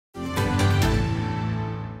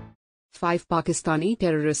5 Pakistani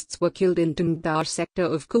terrorists were killed in Tanghdar sector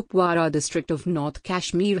of Kupwara district of North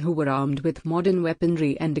Kashmir who were armed with modern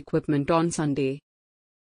weaponry and equipment on Sunday.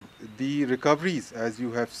 The recoveries, as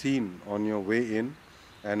you have seen on your way in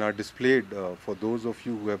and are displayed for those of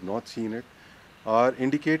you who have not seen it, are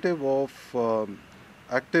indicative of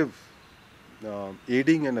active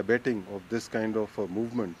aiding and abetting of this kind of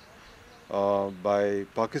movement by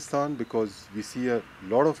Pakistan, because we see a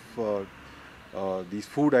lot of these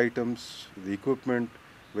food items, the equipment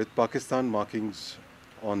with Pakistan markings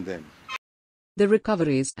on them. The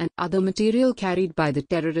recoveries and other material carried by the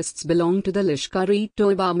terrorists belong to the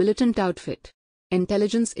Lashkar-e-Toiba militant outfit.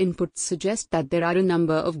 Intelligence inputs suggest that there are a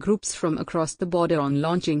number of groups from across the border on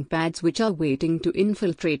launching pads which are waiting to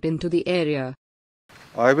infiltrate into the area.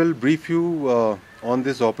 I will brief you on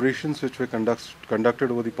these operations which were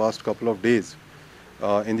conducted over the past couple of days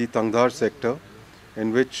in the Tanghdar sector,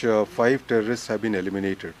 in which 5 terrorists have been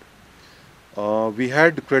eliminated. We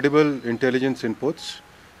had credible intelligence inputs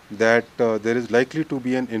that there is likely to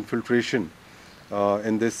be an infiltration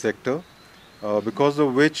in this sector, because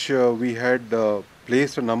of which we had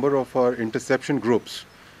placed a number of our interception groups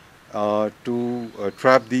to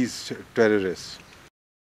trap these terrorists.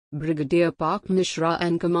 Brigadier Pak Mishra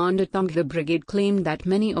and Commander Tanghdar Brigade claimed that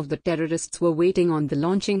many of the terrorists were waiting on the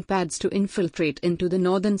launching pads to infiltrate into the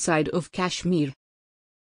northern side of Kashmir.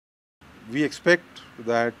 We expect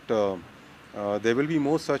that there will be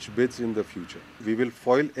more such bids in the future. We will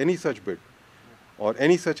foil any such bid or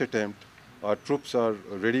any such attempt. Our troops are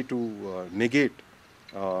ready to negate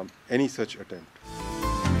any such attempt.